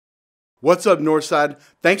What's up, Northside?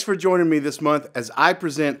 Thanks for joining me this month as I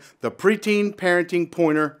present the Preteen Parenting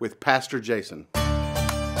Pointer with Pastor Jason.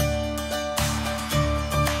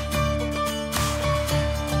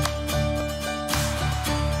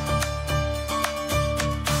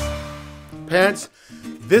 Parents,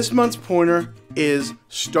 this month's pointer is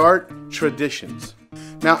start traditions.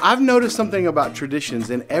 Now, I've noticed something about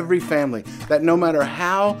traditions in every family, that no matter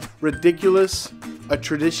how ridiculous a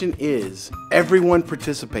tradition is, everyone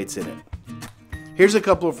participates in it. Here's a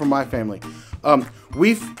couple from my family.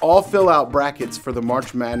 We all fill out brackets for the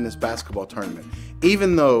March Madness basketball tournament,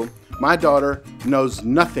 even though my daughter knows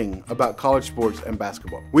nothing about college sports and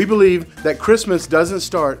basketball. We believe that Christmas doesn't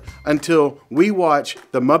start until we watch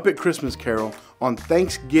the Muppet Christmas Carol on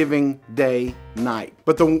Thanksgiving Day night.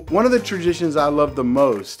 But one of the traditions I love the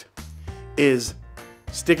most is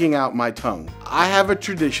sticking out my tongue. I have a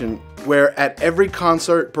tradition where at every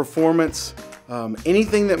concert, performance,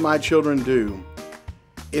 anything that my children do,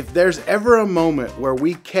 if there's ever a moment where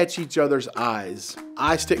we catch each other's eyes,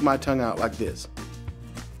 I stick my tongue out like this.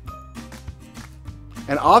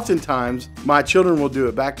 And oftentimes, my children will do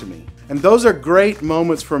it back to me. And those are great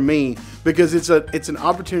moments for me because it's an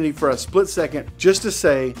opportunity for a split second just to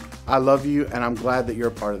say, I love you and I'm glad that you're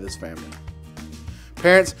a part of this family.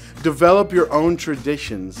 Parents, develop your own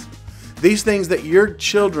traditions. These things that your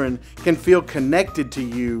children can feel connected to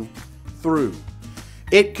you through.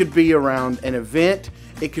 It could be around an event,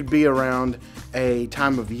 it could be around a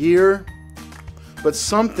time of year, but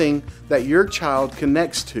something that your child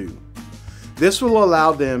connects to. This will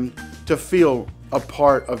allow them to feel a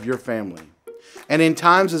part of your family. And in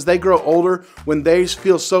times as they grow older, when they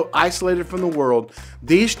feel so isolated from the world,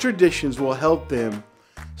 these traditions will help them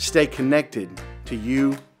stay connected to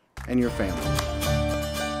you and your family.